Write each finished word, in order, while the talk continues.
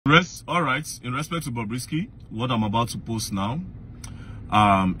All right, in respect to Bobrisky, what I'm about to post now,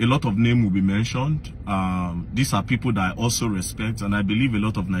 a lot of names will be mentioned. These are people that I also respect, and I believe a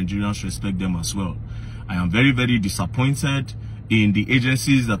lot of Nigerians respect them as well. I am very, very disappointed in the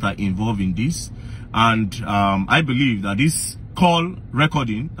agencies that are involved in this, and I believe that this call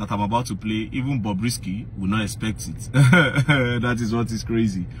recording that I'm about to play, even Bobrisky will not expect it. That is what is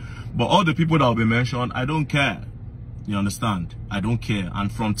crazy. But all the people that will be mentioned, I don't care. You understand? I don't care.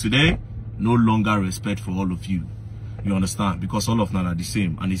 And from today, no longer respect for all of you. You understand? Because all of them are the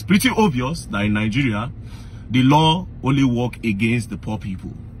same. And it's pretty obvious that in Nigeria, the law only works against the poor people.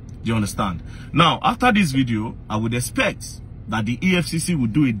 Do you understand? Now, after this video, I would expect that the Efcc will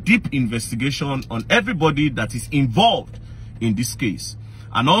do a deep investigation on everybody that is involved in this case.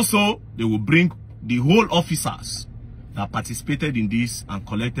 And also, they will bring the whole officers that participated in this and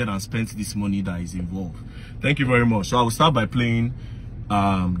collected and spent this money that is involved. Thank you very much. So I will start by playing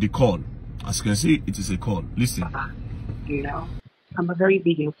the call. As you can see, it is a call. Listen. You know, I'm a very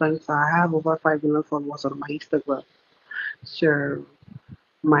big influencer. I have over 5 million followers on my Instagram. So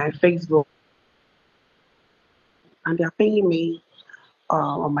my Facebook, and they're paying me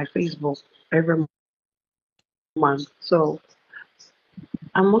on my Facebook every month. So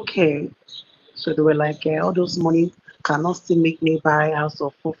I'm okay. So they were like, all those money cannot still make me buy a house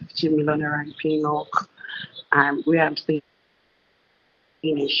of 450 million naira in Pinok, and where I'm staying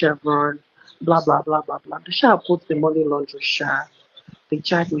in Chevron, blah, blah, blah, blah, blah. The shah put the money laundry shah. They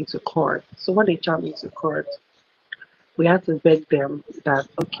charged me to court. So when they charged me to court, we had to beg them that,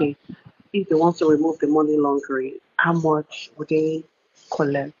 okay, if they want to remove the money laundering, how much would they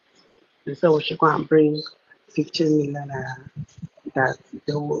collect? They said we should go and bring 15 million naira, that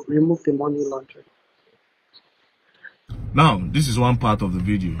they will remove the money laundering. Now, this is one part of the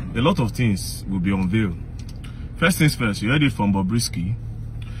video. A lot of things will be unveiled. First things first, you heard it from Bobrisky.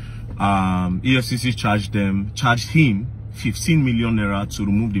 EFCC charged him 15 million naira to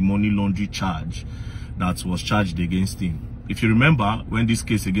remove the money laundry charge that was charged against him. If you remember, when this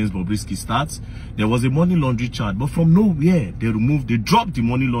case against Bobrisky starts, there was a money laundry charge, but from nowhere, they dropped the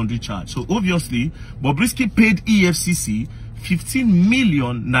money laundry charge. So obviously, Bobrisky paid EFCC 15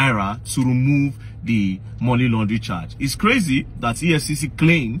 million naira to remove the money laundry charge. It's crazy that EFCC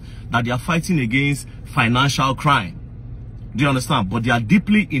claim that they are fighting against financial crime. Do you understand? But they are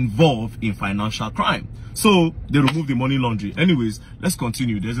deeply involved in financial crime. So they remove the money laundry. Anyways, let's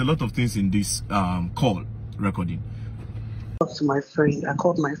continue. There's a lot of things in this call recording. To my friend, I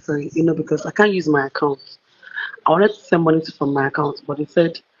called my friend, because I can't use my account. I wanted to send money from my account, but he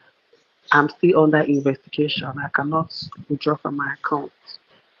said I'm still under investigation. I cannot withdraw from my account.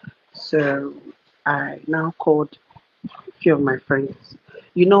 So I now called a few of my friends.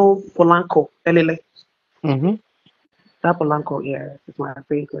 Polanco, Elele. That Polanco, yeah, is my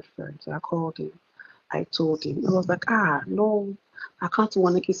very good friend. So I called him. I told him. I was like, no, I can't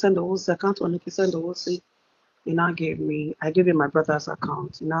want to send the whole. I can't want to send the whole. He now I gave him my brother's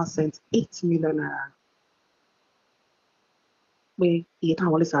account. He now sent 8 million naira. He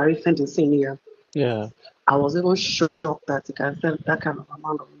can't send the same year. Yeah. I was even shocked that he can send that kind of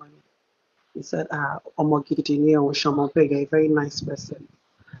amount of money. He said, Omo Gdynamictube, a very nice person.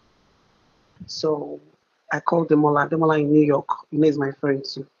 So I called Demola in New York. He is my friend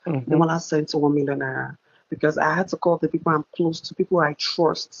too. Demola sent 1 million naira because I had to call the people I'm close to, people I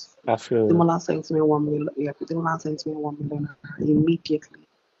trust. Demola sent me 1 million. Yeah, Demola sent me 1 million naira immediately.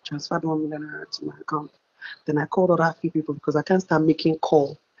 Transferred 1 million naira to my account. Then I called other few people because I can't start making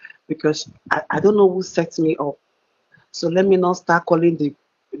call because I don't know who set me up. So let me not start calling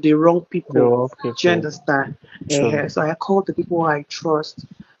the wrong people. Do you understand? Sure. So I called the people I trust.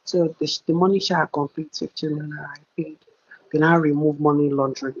 So the money shall complete 15 million I paid. They now remove money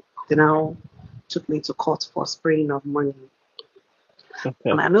laundering. They now took me to court for spraying of money.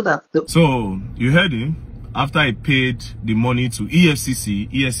 And I know that. So you heard him. After he paid the money to EFCC,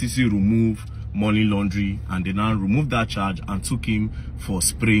 EFCC removed money laundry, and they now removed that charge and took him for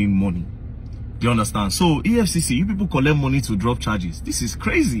spraying money. Do you understand? So EFCC, you people collect money to drop charges. This is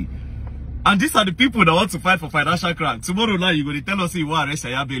crazy. And these are the people that want to fight for financial crime. Tomorrow night, you're going to tell us you want to arrest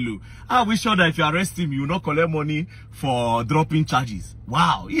Ayabelu. Are we sure that if you arrest him, you will not collect money for dropping charges?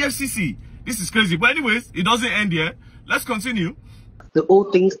 Wow, EFCC, this is crazy. But anyways, it doesn't end here. Let's continue. The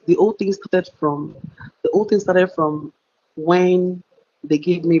old thing started from when they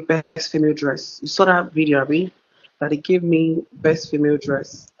gave me best female dress. You saw that video, Abby? That they gave me best female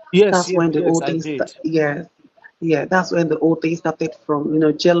dress. Yes, that's when the old things. Yeah, that's when the old things started from.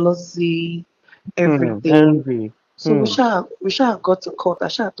 Jealousy, everything. Envy. So we shall got to court. I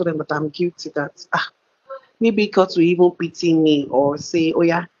shall told them that I'm guilty. That maybe God to even pity me or say, oh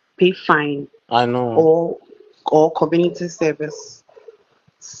yeah, pay fine I know. or community service.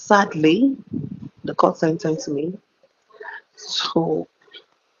 Sadly, the court sentenced me. So,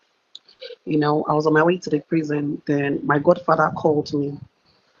 I was on my way to the prison. Then my godfather called me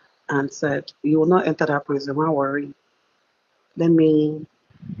and said, you will not enter that prison, don't worry. Let me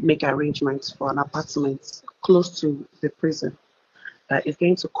make arrangements for an apartment close to the prison that is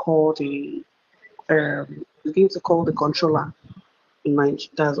going to call the controller in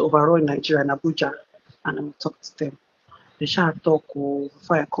that's overall in Nigeria in Abuja, and I'm talk to them. They shall talk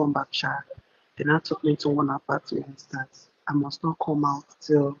before I come back. They now took me to one apartment that I must not come out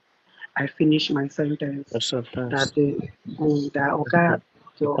till I finish my sentence. That's so That fast. the Thank Oga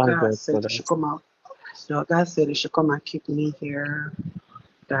God for said they should that. come out. The Oga said they should come and keep me here.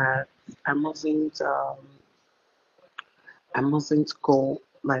 That I mustn't um, I mustn't go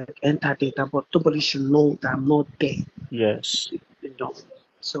like enter data, but nobody should know that I'm not there. Yes. You know.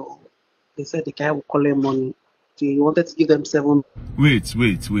 So they said the guy will collect money. They wanted to give them 7. Wait. Who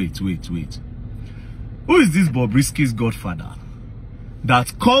is this Bobrisky's godfather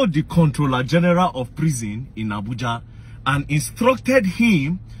that called the Controller General of Prison in Abuja and instructed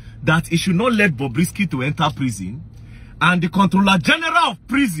him that he should not let Bobrisky to enter prison? And the Controller General of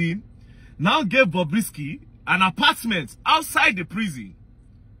Prison now gave Bobrisky an apartment outside the prison.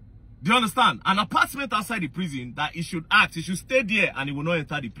 Do you understand? An apartment outside the prison that he should he should stay there and he will not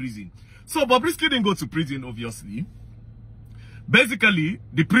enter the prison. So Bobrisky didn't go to prison, obviously. Basically,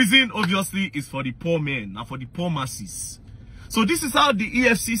 the prison obviously is for the poor men and for the poor masses. So this is how the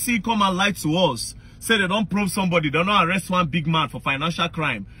Efcc come and lie to us. Say they don't probe somebody, they don't arrest one big man for financial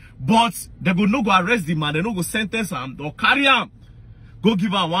crime. But they go no go arrest the man, they no go sentence him or carry him. Go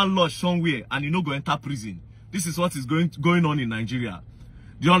give him one lodge somewhere and he no go enter prison. This is what is going on in Nigeria.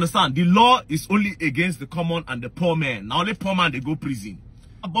 Do you understand? The law is only against the common and the poor men. Now only poor man they go prison.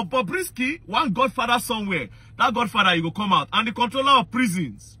 But Bobrisky, one godfather somewhere, that godfather you go come out. And the controller of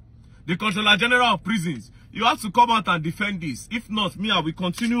prisons, the controller general of prisons, you have to come out and defend this. If not, me, I will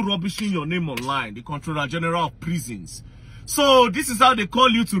continue rubbishing your name online, the controller general of prisons. So this is how they call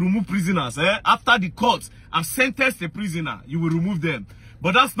you to remove prisoners. After the court have sentenced the prisoner, you will remove them.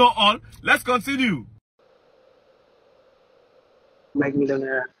 But that's not all. Let's continue. Like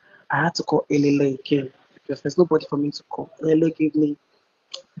millionaire, I had to call Elele again because there's nobody for me to call. Elele gave me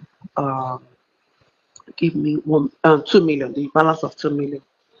 2 million, the balance of 2 million.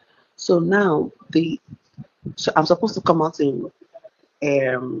 So now I'm supposed to come out in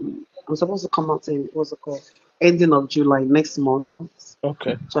what's it called? Ending of July next month.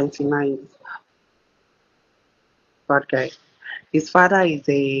 Okay. 29th. Bad guy. His father is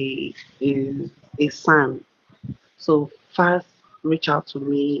a son. So first reached out to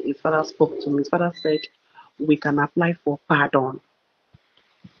me. His father spoke to me. His father said we can apply for pardon.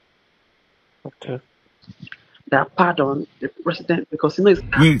 Okay. That pardon the president because you know it's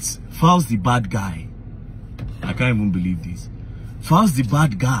Wait, Falz the bad guy. I can't even believe this. Falz the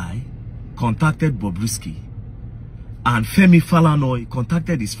bad guy contacted Bobrisky. And Femi Falana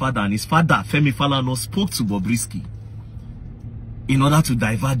contacted his father, and his father, Femi Falana, spoke to Bobrisky in order to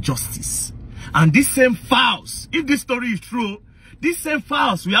divert justice. And this same Falz, if this story is true, this same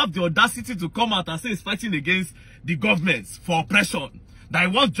Falz, we have the audacity to come out and say he's fighting against the government for oppression. That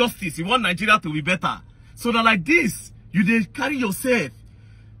he wants justice, he wants Nigeria to be better. So that like this, you dey carry yourself.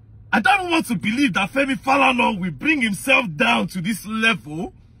 I don't want to believe that Femi Falana will bring himself down to this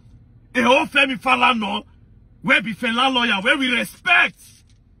level. A whole Femi Falana, where be Fela lawyer, where we respect.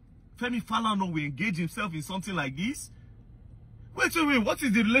 Femi Falana will engage himself in something like this. Wait, what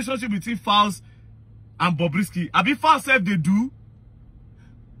is the relationship between Falz and Bobrisky? Abi Falz said they do?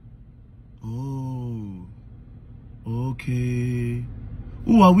 Oh, okay.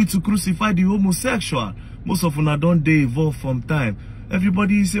 Who are we to crucify the homosexual? Most of them don't they evolve from time.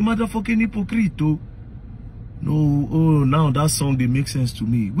 Everybody is a motherfucking hypocrite, though. No, oh, now that song, they make sense to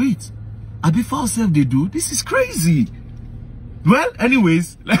me. Wait, Abi Falz said they do? This is crazy. Well,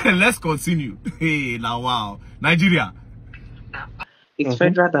 anyways, let's continue. Hey, now wow. Nigeria. It's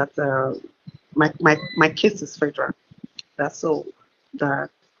federal that my case is federal. That's so that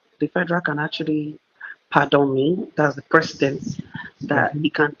the federal can actually pardon me. That's the president that he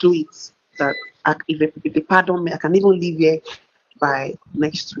can do it. That if they pardon me, I can even leave here by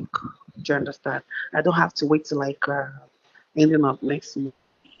next week. Do you understand? I don't have to wait till like ending of next month.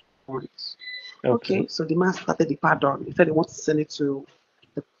 Okay, so the man started the pardon. He said he wants to send it to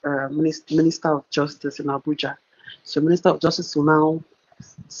the Minister of Justice in Abuja. So Minister of Justice will now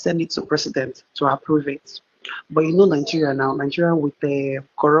send it to President to approve it. But you know Nigeria now, Nigeria with the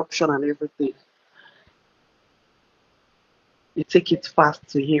corruption and everything. they take it fast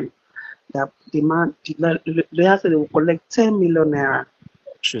to him. That the man, the lawyer said they will collect 10 million naira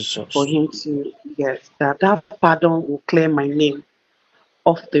for Jesus. him to, yes, that pardon will clear my name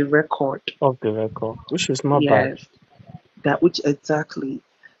off the record. Off the record, which is not bad. Yes, that which exactly.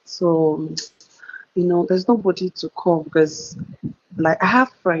 So, there's nobody to call because, like, I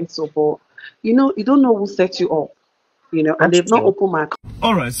have friends, so, but, you don't know who set you up, and That's they've not true. opened my account.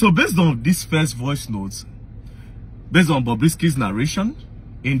 All right, so based on this first voice note, based on Bobrisky's narration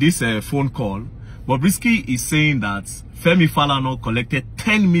in this phone call, Bobrisky is saying that Femi Falana collected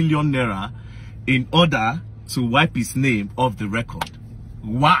 10 million naira in order to wipe his name off the record.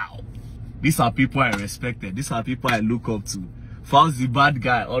 Wow. These are people I respected. These are people I look up to. Falz the bad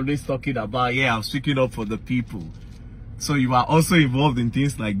guy, always talking about, yeah, I'm speaking up for the people. So you are also involved in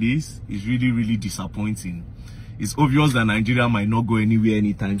things like this. It's really, really disappointing. It's obvious that Nigeria might not go anywhere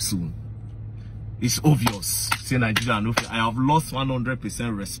anytime soon. It's obvious. Say Nigeria, I have lost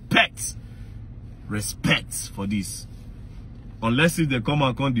 100% respect for this. Unless if they come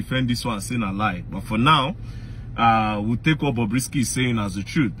and can't defend this one, saying a lie. But for now, we'll take what Bobrisky is saying as the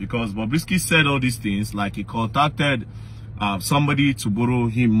truth, because Bobrisky said all these things like he contacted somebody to borrow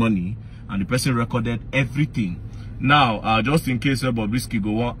him money, and the person recorded everything. Now, just in case Bobrisky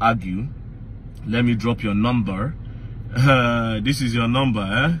go on argue, let me drop your number. This is your number,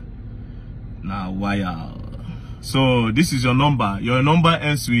 eh? Now, wow. So this is your number. Your number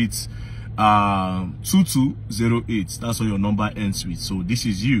ends with 2208. That's what your number ends with. So this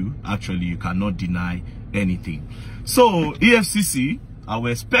is you. Actually, you cannot deny anything. So Efcc, I will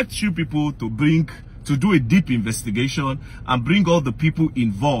expect you people to do a deep investigation and bring all the people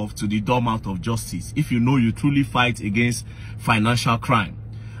involved to the doormat of justice if you know you truly fight against financial crime.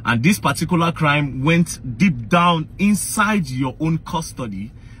 And this particular crime went deep down inside your own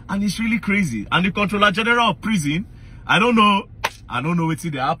custody, and it's really crazy. And the Controller General of Prison, I don't know what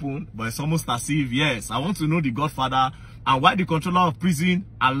did happen, but it's almost as if, yes, I want to know the Godfather and why the Controller of Prison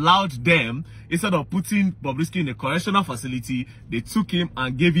allowed them, instead of putting Bobrisky in a correctional facility, they took him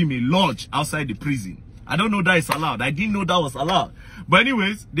and gave him a lodge outside the prison. I don't know that it's allowed. I didn't know that was allowed. But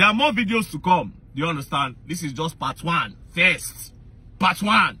anyways, there are more videos to come. Do you understand? This is just part 1. First. Part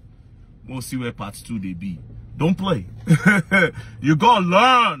 1. We'll see where part 2 they be. Don't play. You gotta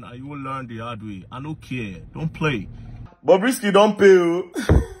learn, and you will learn the hard way. I don't care. Don't play. Bobrisky don't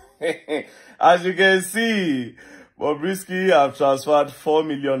pay. As you can see, Bobrisky have transferred 4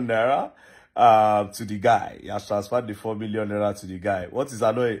 million naira to the guy. He has transferred the 4 million naira to the guy. What is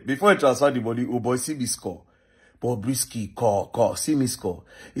annoying? Before he transferred the money, oh boy, see me score. Bobrisky, call, see me score.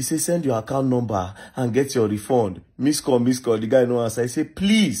 He say, send your account number and get your refund. Miss call. The guy no answer. He say,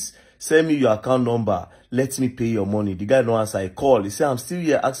 please, send me your account number. Let me pay your money. The guy no answer. I call. He say, I'm still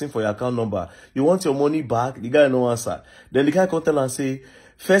here asking for your account number. You want your money back? The guy no answer. Then the guy come tell and say,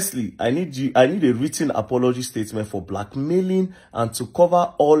 firstly, I need a written apology statement for blackmailing and to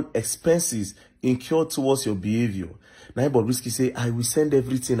cover all expenses incurred towards your behavior. Now Bobrisky say, I will send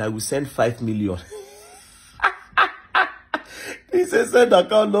everything. I will send 5 million. He said, send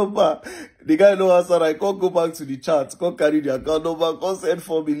account number. The guy no answer. I can't go back to the chat. Can't carry the account number. Can't send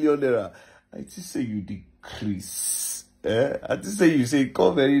 4 million naira. I just say you decrease. I just say you say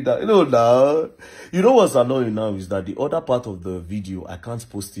come very down. Now. You know what's annoying now is that the other part of the video, I can't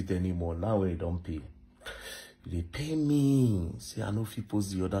post it anymore. Now when you don't pay. They pay me. See, I know if you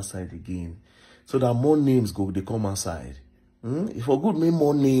post the other side again. So that more names they come outside. If for good make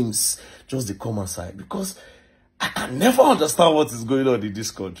more names, just they come outside. Because I can never understand what is going on in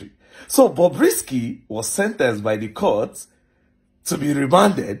this country. So Bobrisky was sentenced by the court to be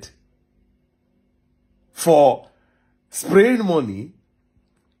remanded for spraying money.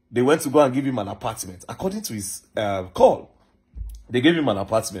 They went to go and give him an apartment. According to his call, they gave him an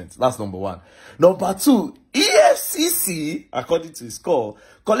apartment. That's number 1. Number 2, Efcc, according to his call,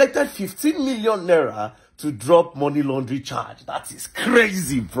 collected 15 million naira to drop money laundering charge. That is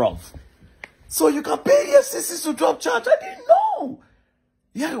crazy, bruv. So you can pay Efcc to drop charge. I didn't know.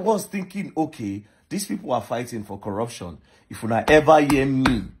 Yeah, I was thinking, okay, these people are fighting for corruption. If you not ever hear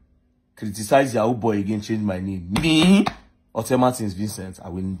me criticize Yahoo Boy again, change my name. Me, Ote Martins Vincent, I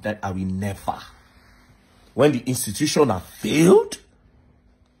will never. When the institution have failed,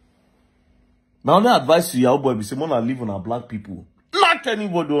 my only advice to Yahoo Boy is say, man, I live on our black people. Not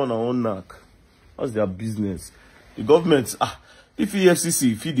anybody on our own neck. That's their business. The government, if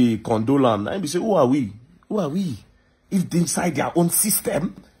EFCC, if they condole, I be say, who are we? Who are we? If they inside their own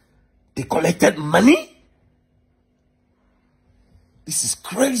system, they collected money? This is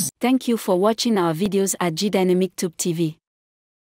crazy. Thank you for watching our videos at Gdynamictube TV.